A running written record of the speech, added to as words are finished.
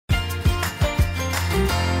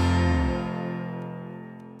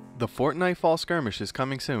The Fortnite Fall Skirmish is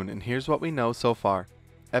coming soon, and here's what we know so far.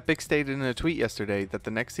 Epic stated in a tweet yesterday that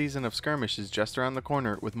the next season of Skirmish is just around the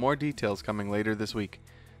corner, with more details coming later this week.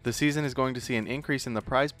 The season is going to see an increase in the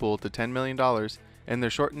prize pool to $10 million, and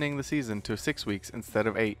they're shortening the season to 6 weeks instead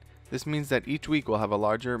of 8. This means that each week will have a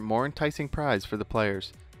larger, more enticing prize for the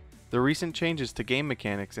players. The recent changes to game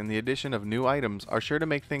mechanics and the addition of new items are sure to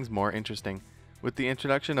make things more interesting. With the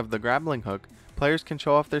introduction of the grappling hook, players can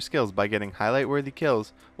show off their skills by getting highlight-worthy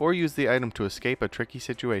kills or use the item to escape a tricky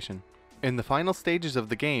situation. In the final stages of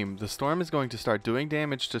the game, the storm is going to start doing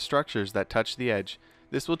damage to structures that touch the edge.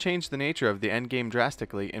 This will change the nature of the endgame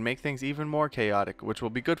drastically and make things even more chaotic, which will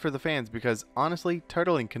be good for the fans because, honestly,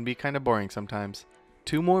 turtling can be kinda boring sometimes.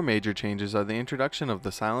 Two more major changes are the introduction of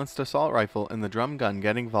the silenced assault rifle and the drum gun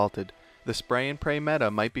getting vaulted. The spray and pray meta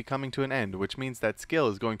might be coming to an end, which means that skill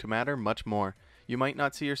is going to matter much more. You might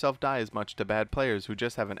not see yourself die as much to bad players who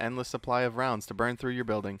just have an endless supply of rounds to burn through your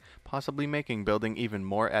building, possibly making building even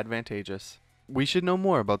more advantageous. We should know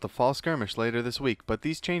more about the Fall Skirmish later this week, but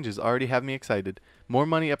these changes already have me excited. More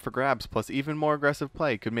money up for grabs plus even more aggressive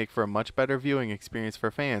play could make for a much better viewing experience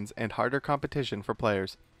for fans and harder competition for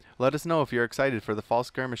players. Let us know if you're excited for the Fall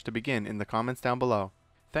Skirmish to begin in the comments down below.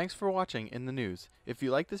 Thanks for watching In the News. If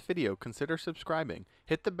you like this video, consider subscribing.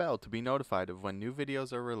 Hit the bell to be notified of when new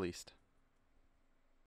videos are released.